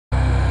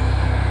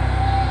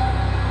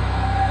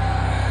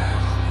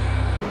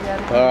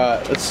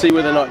Alright, let's see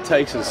where the night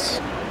takes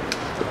us.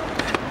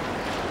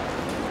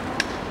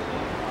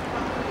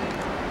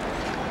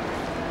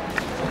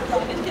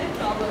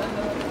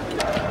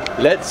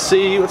 Let's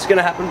see what's going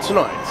to happen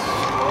tonight.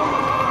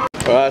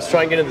 Alright, let's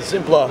try and get into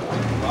Szimpla.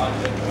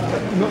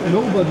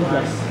 Nobody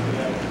does.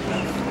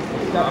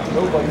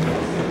 Nobody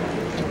does.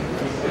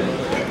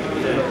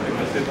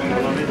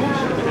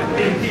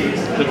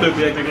 De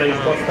többiek meg le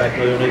is baszták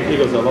nagyon, hogy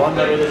igaza van,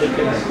 mert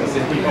egyébként ezt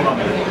beszélt, hogy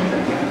valami.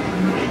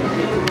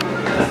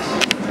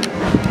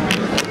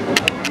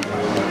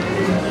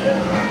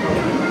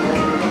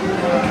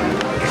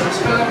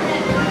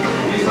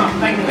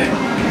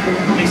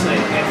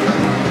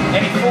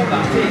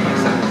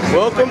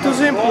 Welcome to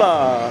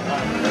Szimpla!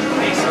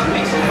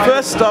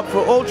 First stop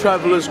for all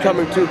travelers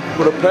coming to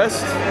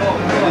Budapest.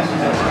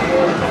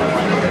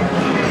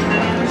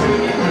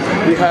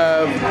 We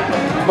have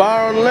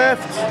bar on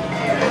left,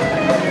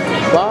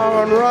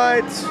 bar on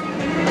right,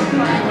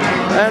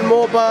 and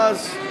more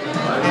bars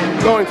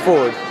going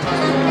forward.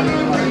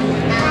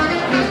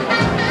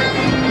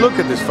 Look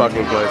at this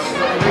fucking place.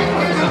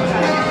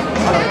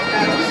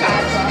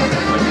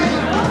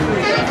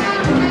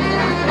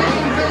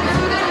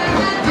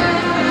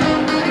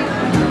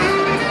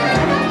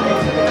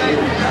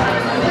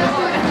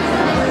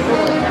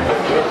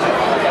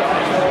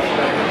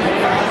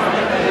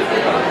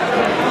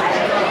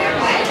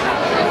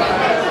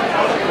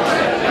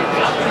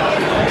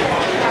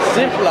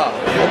 Szimpla.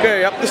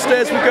 Okay, up the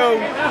stairs we go.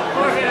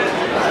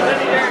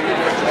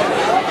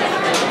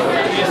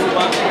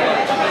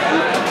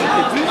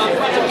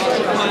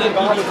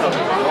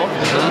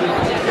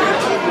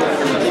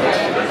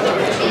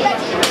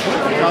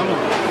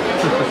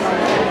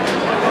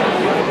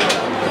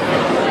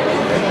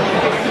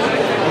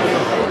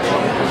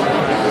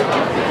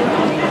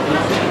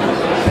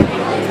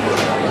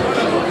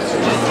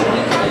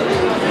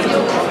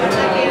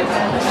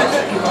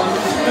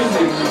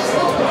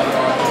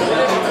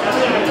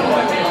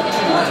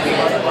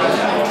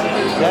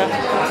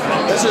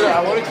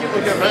 I want to keep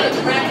looking at that.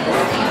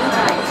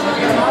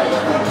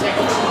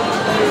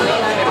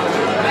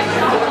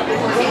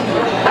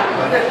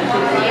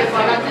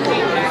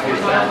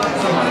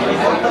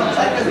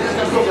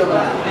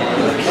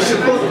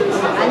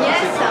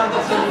 Agnès,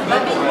 va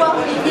vite voir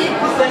Olivier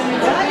pour sa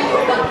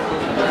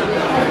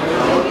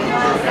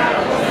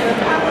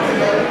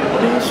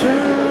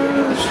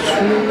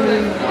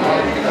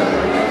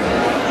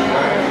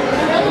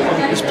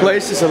This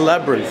place is a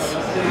labyrinth.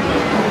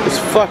 It's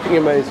fucking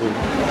amazing.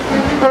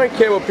 I don't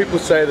care what people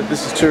say that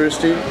this is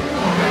touristy.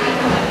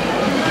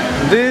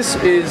 This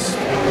is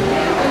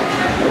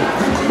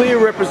a clear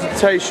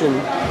representation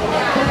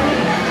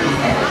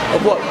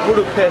of what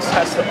Budapest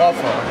has to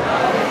offer.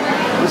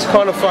 This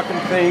kind of fucking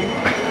thing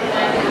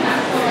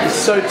is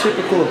so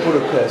typical of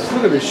Budapest.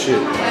 Look at this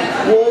shit.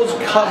 Walls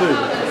covered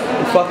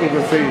in fucking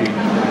graffiti.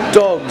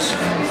 Dogs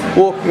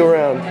walking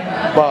around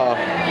bar.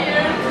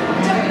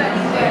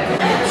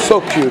 So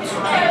cute.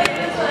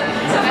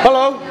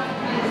 Hello.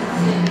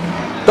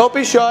 Don't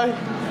be shy.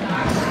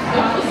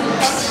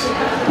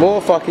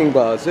 More fucking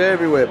bars,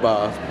 everywhere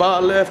bars.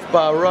 Bar left,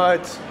 bar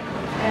right.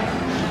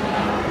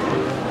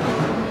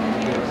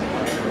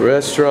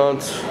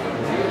 Restaurants.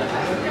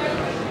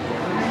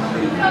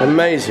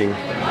 Amazing.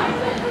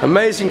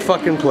 Amazing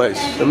fucking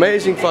place.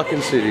 Amazing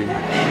fucking city.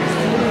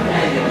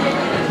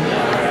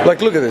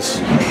 Like, look at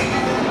this.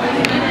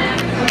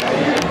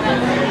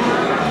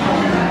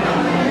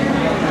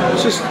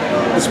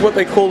 It's what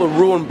they call a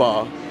ruin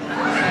bar.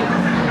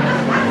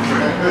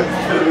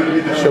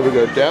 Shall we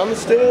go down the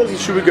stairs or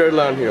should we go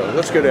down here?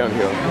 Let's go down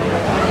here.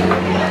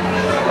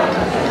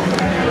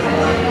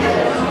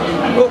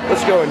 Look,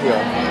 let's go in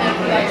here.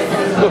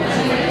 Look,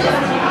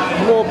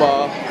 more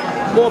bar,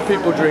 more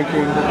people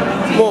drinking,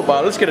 more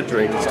bar. Let's get a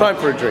drink. It's time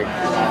for a drink.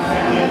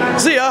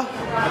 See ya!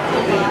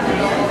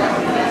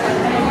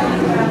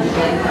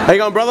 How you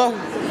going, brother?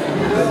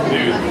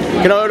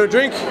 Can I order a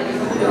drink?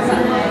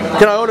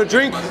 Can I order a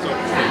drink?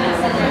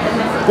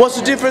 What's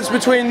the difference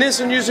between this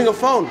and using a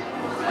phone?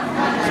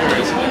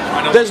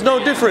 There's no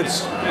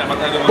difference.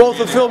 Both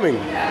are filming.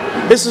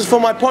 This is for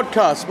my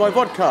podcast, my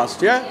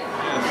vodcast, yeah?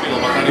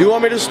 You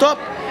want me to stop?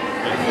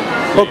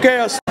 Okay,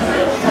 I'll stop.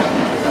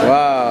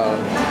 Wow.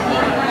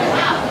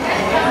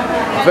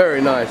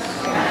 Very nice.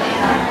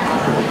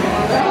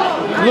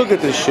 Look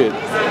at this shit.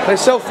 They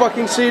sell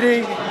fucking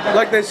CD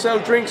like they sell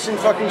drinks in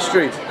fucking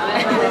street.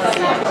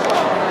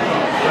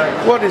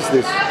 What is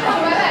this?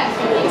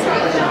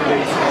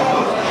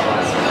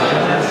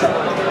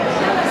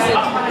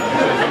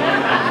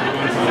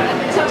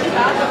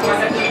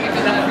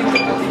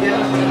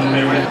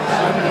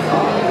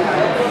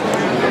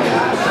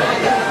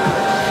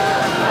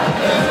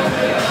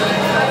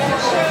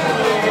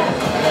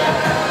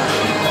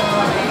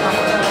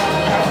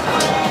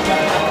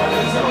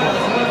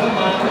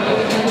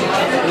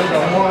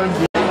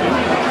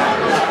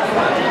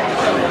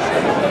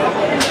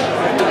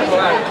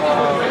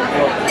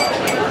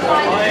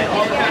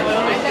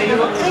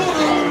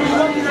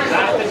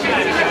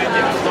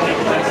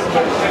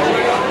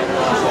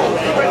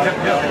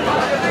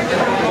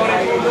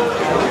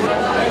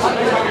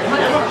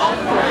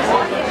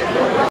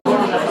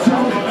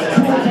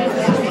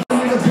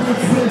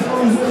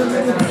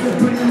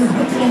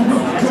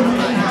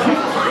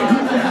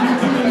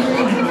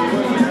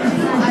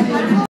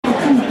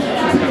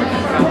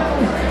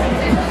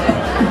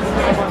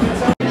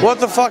 What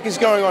the fuck is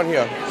going on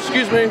here?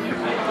 Excuse me.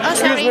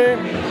 Excuse me.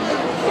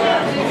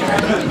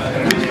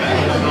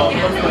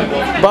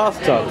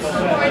 Bathtubs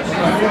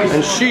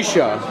and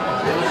shisha.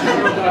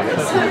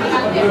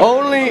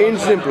 Only in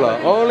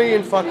Szimpla, only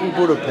in fucking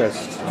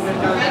Budapest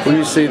will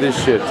you see this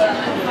shit.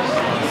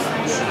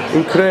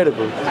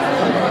 Incredible.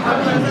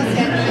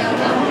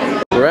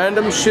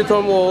 Random shit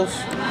on walls.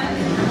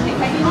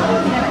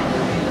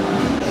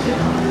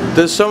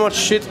 There's so much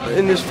shit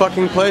in this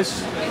fucking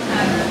place.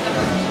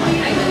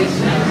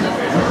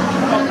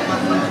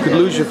 You could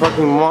lose your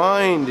fucking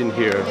mind in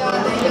here.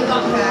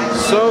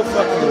 So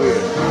fucking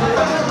weird.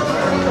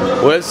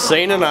 We've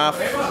seen enough.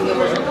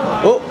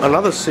 Oh,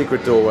 another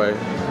secret doorway.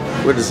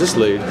 Where does this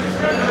lead?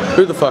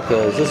 Who the fuck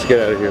knows? Let's get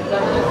out of here.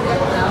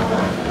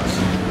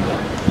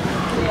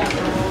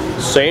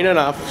 Seen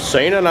enough.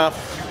 Seen enough.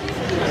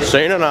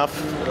 Seen enough.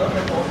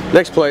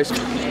 Next place.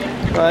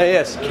 Ah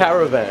yes,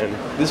 Caravan.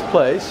 This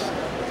place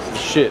is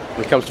shit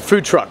when it comes to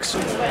food trucks.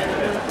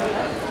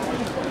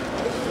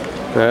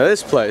 Now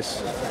this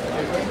place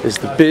is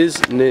the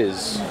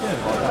business.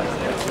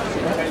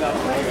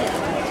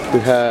 We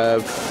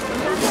have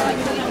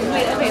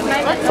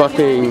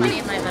fucking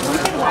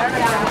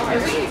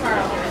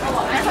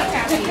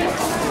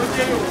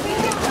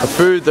a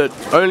food that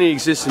only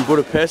exists in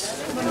Budapest.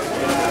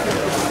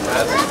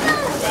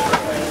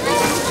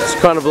 It's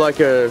kind of like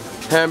a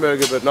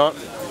hamburger but not.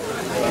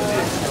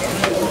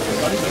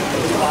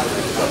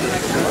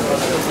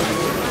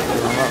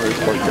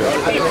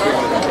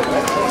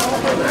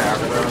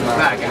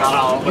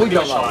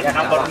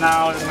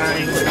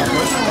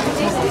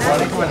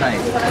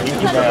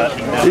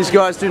 These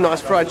guys do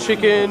nice fried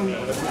chicken.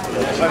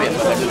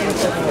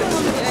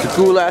 The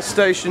goulash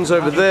station's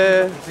over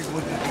there.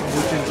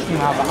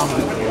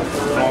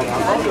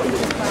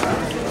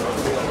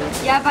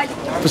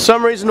 For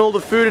some reason all the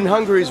food in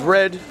Hungary is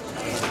red.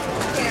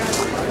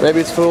 Maybe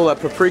it's for all that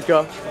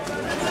paprika.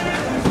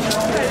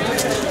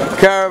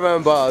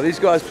 Caravan bar. These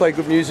guys play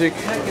good music.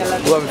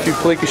 We'll have a few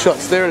paprika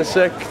shots there in a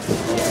sec.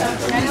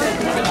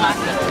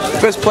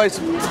 Best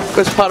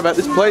part about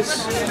this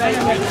place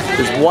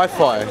is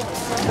Wi-Fi.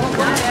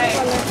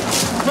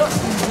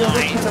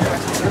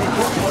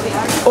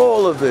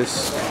 All of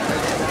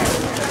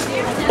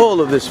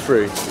this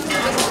free.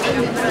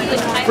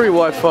 Free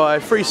Wi-Fi,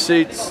 free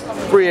seats,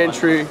 free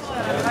entry,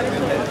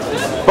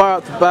 bar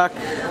at the back,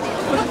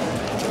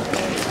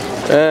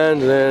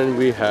 and then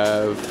we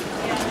have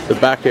the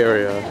back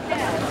area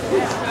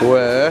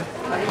where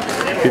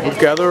people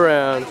gather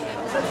around,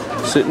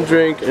 sit and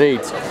drink and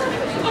eat,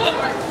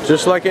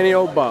 just like any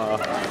old bar.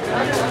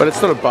 But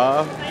it's not a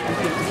bar,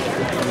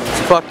 it's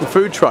a fucking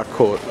food truck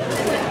court.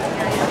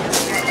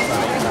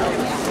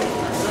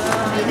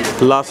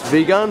 Las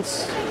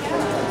Vegans.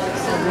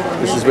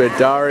 This is where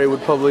Dari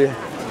would probably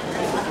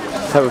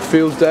have a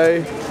field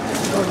day.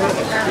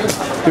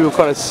 People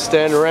kind of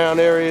stand around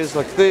areas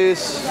like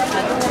this.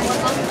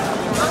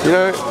 You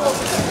know,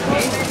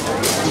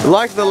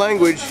 like the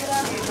language,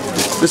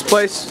 this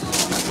place,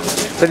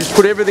 they just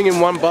put everything in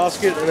one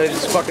basket and they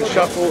just fucking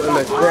shuffle and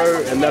they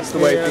throw, and that's the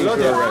way things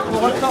are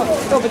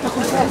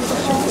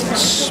arranged.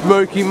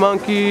 Smoky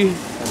monkey.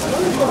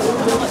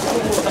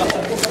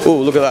 Oh,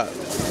 look at that.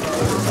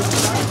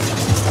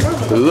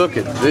 Look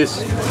at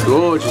this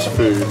gorgeous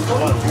food.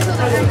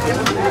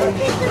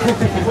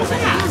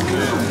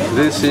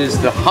 This is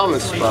the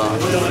hummus bar.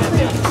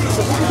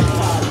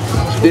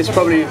 This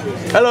probably,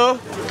 hello?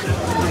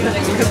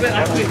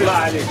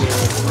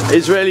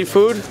 Israeli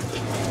food.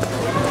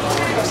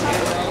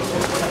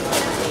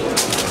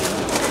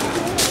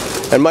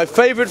 And my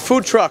favorite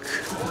food truck.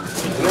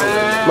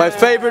 My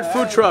favorite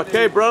food truck.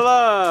 Hey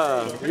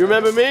brother, you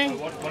remember me?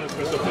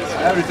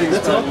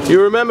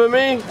 You remember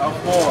me?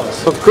 Of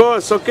course. Of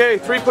course, okay.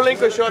 3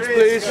 palinka shots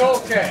please.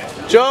 Joker.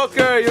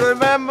 Joker, you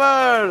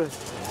remember?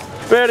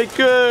 Very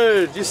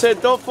good. You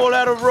said don't fall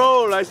out of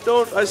roll. I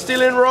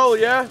still in roll,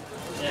 yeah?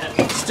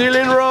 Still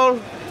in roll.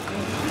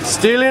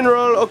 Still in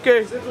roll,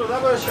 okay.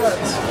 Double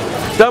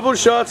shots. Double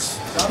shots.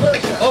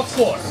 Of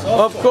course.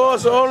 Of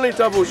course, only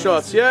double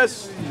shots,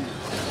 yes?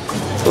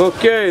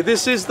 Okay,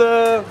 this is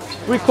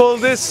we call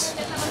this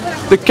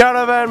the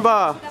Caravan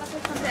bar.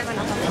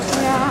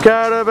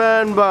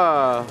 Caravan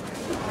bar.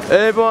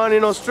 Everyone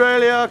in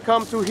Australia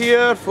come to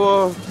here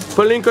for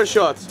palinka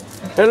shots.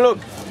 And look,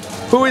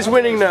 who is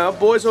winning now,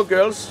 boys or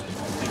girls?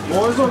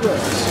 Boys or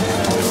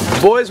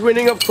girls? Boys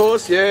winning, of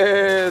course.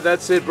 Yeah,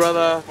 that's it,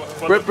 brother.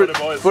 For the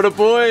boys. For the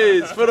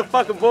boys. For the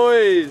fucking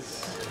boys.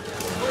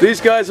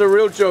 These guys are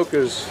real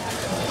jokers.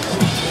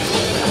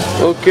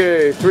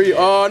 Okay, 3.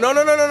 Oh,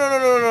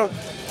 no.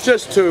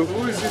 Just 2.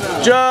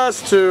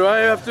 Just 2. I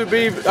have to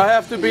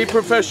be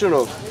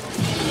professional.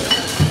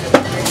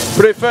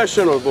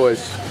 Professional,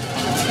 boys.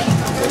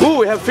 Ooh,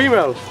 we have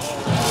female.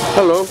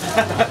 Hello.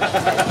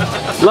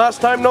 Last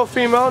time no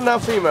female, now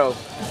female.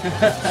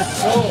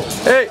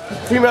 Hey,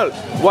 female,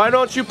 why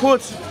don't you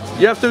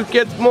you have to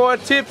get more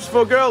tips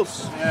for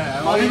girls.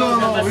 Yeah, we don't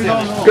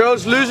know.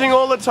 Girls losing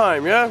all the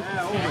time, yeah?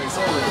 Yeah,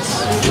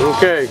 always.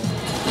 Okay.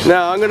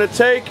 Now I'm gonna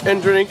take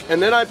and drink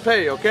and then I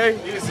pay, okay?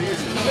 Easy.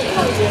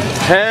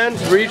 Hands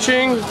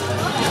reaching.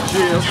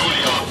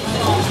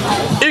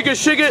 Iga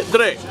shige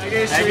dre.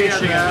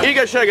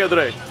 Iga shige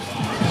dre.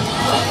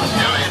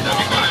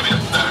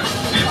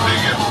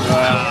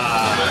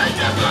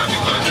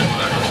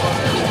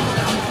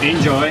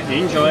 Enjoy,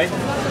 enjoy.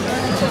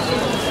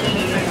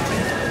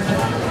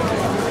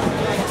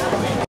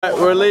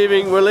 We're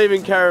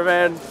leaving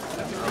caravan.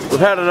 We've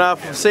had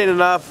enough, we've seen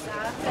enough.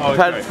 We've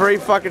had 3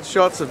 fucking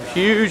shots of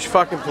huge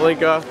fucking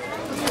palinka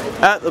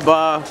at the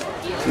bar.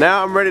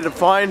 Now I'm ready to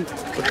find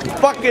the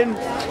fucking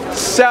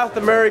South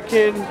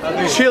American,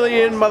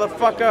 Chilean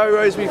motherfucker who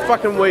owes me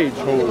fucking weed.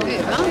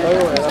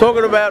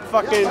 Talking about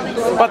fucking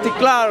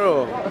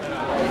Paticlaro.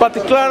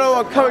 Paticlaro,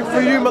 I'm coming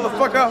for you,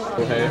 motherfucker.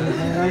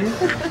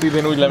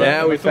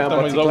 Now we found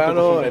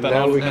Paticlaro and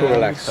now we can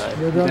relax.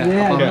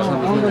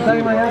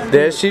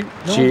 There's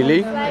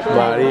Chile,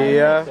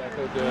 Maria.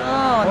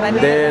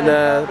 Then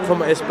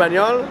from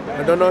Espanol,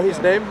 I don't know his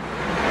name.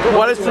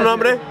 What is tu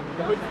nombre?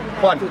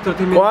 Juan.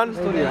 Juan?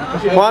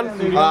 Juan?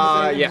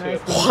 Yeah.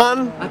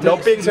 Juan? No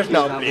pictures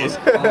now, please.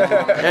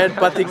 And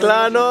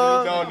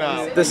Paticlano,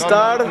 the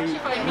star.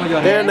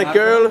 Then the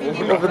girl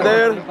over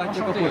there.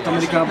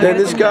 Then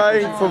this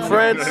guy from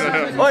France.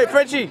 Oi,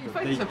 Frenchie!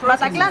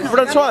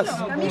 François!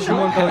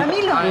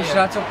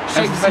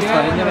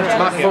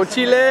 From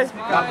Chile.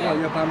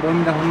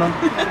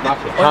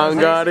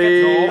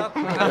 Hungary.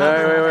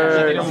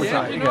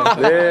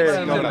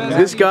 Wait.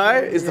 This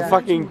guy is the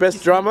fucking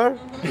best drummer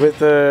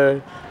with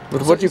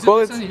what do you call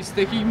it?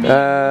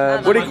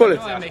 What do you call it?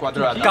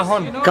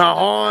 Cajon.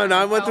 Cajon.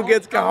 I want to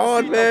get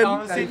cajon, man.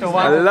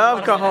 I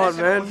love cajon,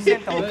 man.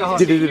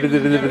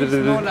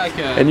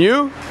 And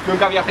you?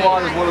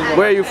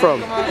 Where are you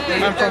from?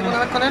 I'm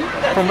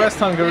from West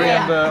Hungary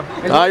and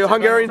Are you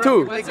Hungarian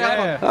too?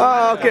 yeah.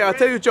 Oh, okay. I'll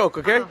tell you a joke,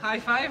 okay?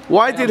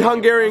 Why did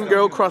Hungarian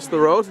girl cross the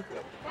road?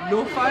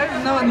 No,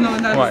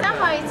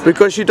 Why?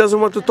 Because she doesn't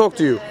want to talk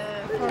to you.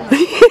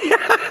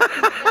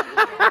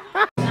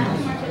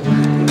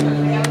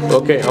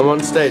 Okay, I'm on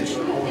stage.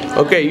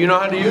 Okay, you know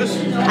how to use?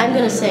 I'm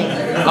gonna sing.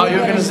 Oh, you're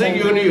gonna sing,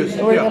 you're gonna use?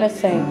 We're gonna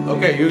sing.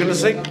 Okay, you're gonna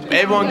sing?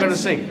 Everyone gonna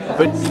sing.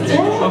 But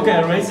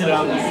Okay, raise it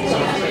up.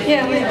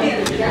 Yeah,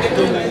 maybe.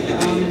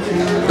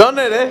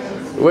 ¿Dónde, eh?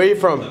 Where are you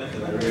from?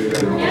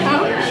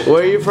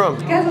 Where are you from?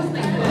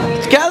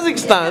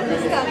 Kazakhstan?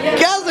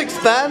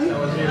 Kazakhstan?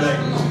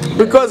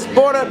 Because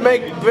Borat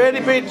make very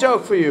big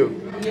joke for you.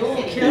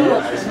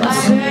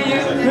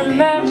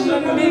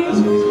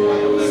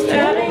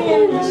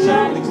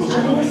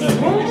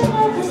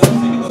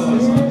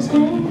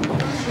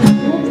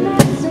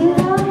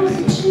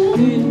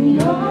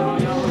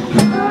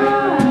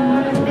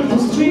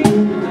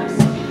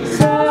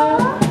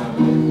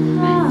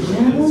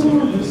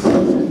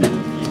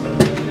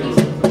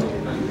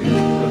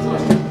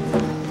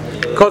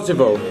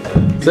 Kosovo.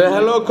 Say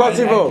hello,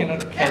 Kosovo. I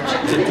cannot catch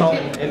the tone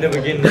in the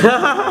beginning.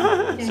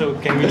 So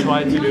can we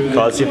try to do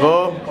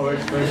Kosovo.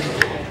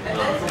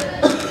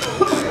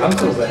 I'm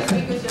so bad.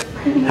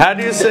 How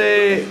do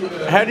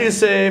you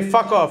say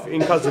fuck off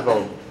in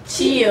Kosovo?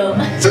 Chill.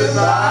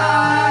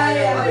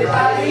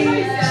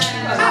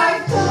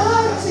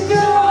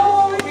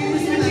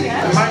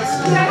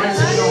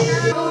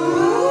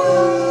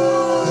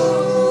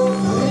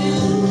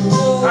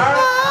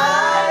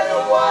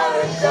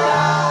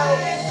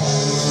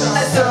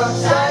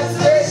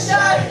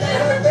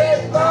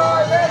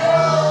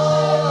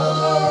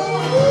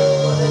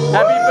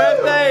 Happy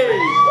birthday!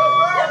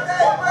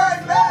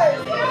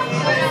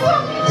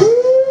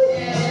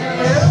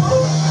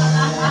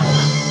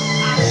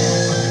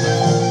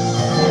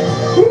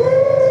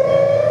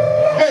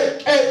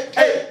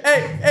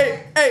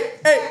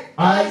 Hey!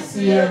 I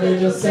see a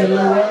little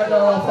silhouette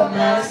of a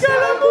man.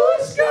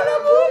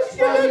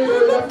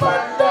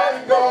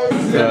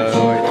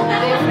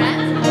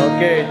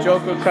 Okay,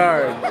 joker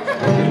card.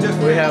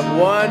 We have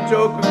 1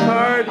 joker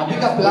card. We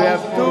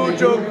have 2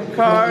 joker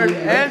card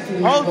and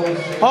halt. We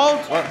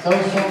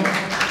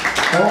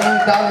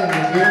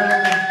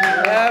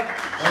have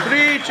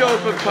 3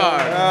 joker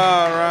card.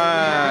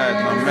 Alright,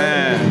 my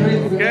man.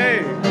 Okay.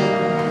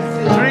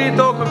 3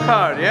 joker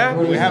card, yeah?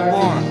 We have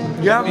more.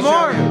 You have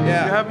more?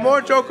 Yeah. You have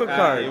more joker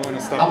card. You want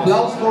to stop?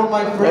 Applause for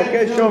my friend.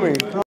 Okay, show me.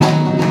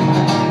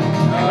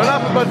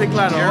 Enough about the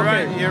clan.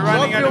 You're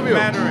running out of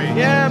battery.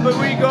 Yeah, but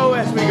we go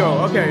as we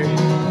go. Okay.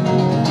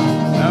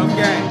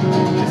 Okay.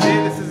 You see,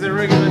 this is a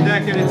regular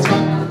deck and it's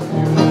not.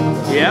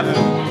 Yep.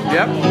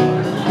 Yep.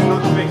 It's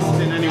not fixed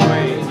in any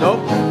way.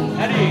 Nope.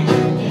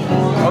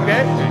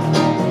 Okay.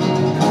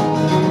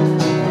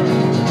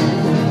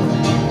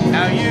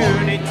 Now you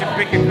need to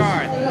pick a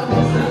card.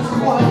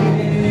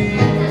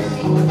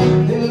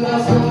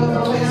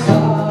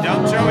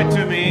 Don't show it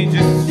to me,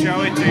 just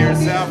show it to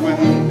yourself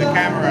and the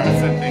camera or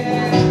something.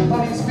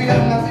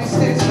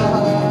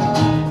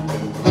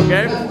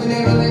 Okay.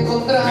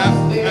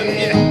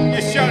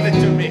 You showed it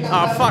to me.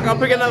 Oh fuck, I'll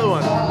pick another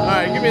one.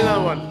 Alright, give me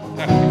another one.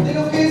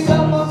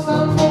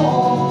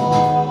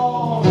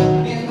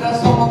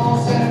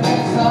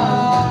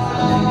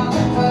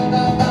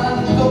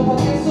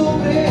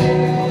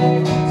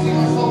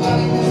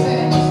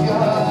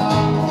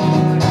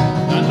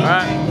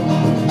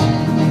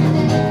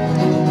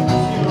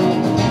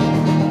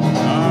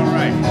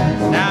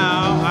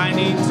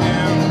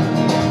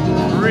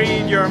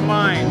 your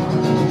mind.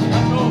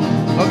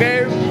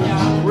 Okay?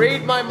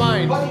 Read my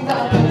mind.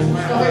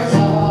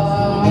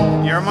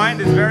 Your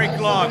mind is very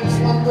clogged.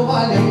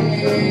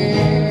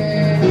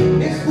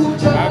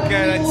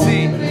 Okay, let's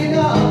see.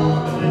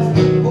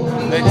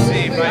 Let's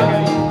see if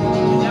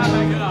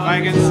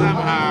I can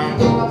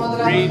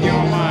somehow read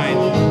your mind.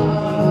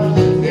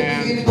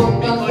 And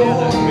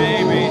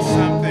maybe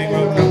something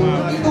will come up.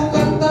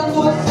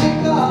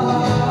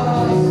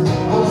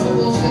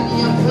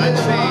 Let's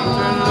see,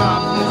 turn it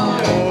off.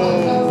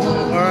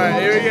 Oh, alright,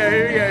 here we go.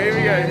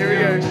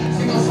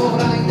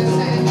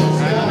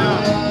 I don't know.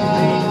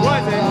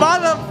 What is it?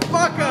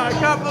 Motherfucker, I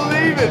can't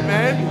believe it,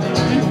 man.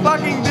 You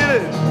fucking did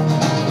it.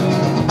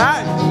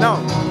 No,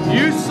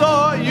 you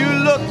saw, you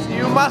looked,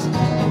 you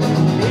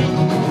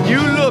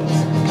looked.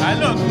 I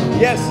look.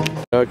 Yes.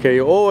 Okay,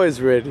 you're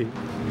always ready.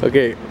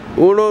 Okay,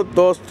 1,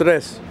 2,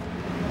 3.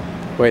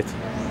 Wait.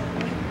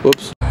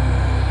 Oops.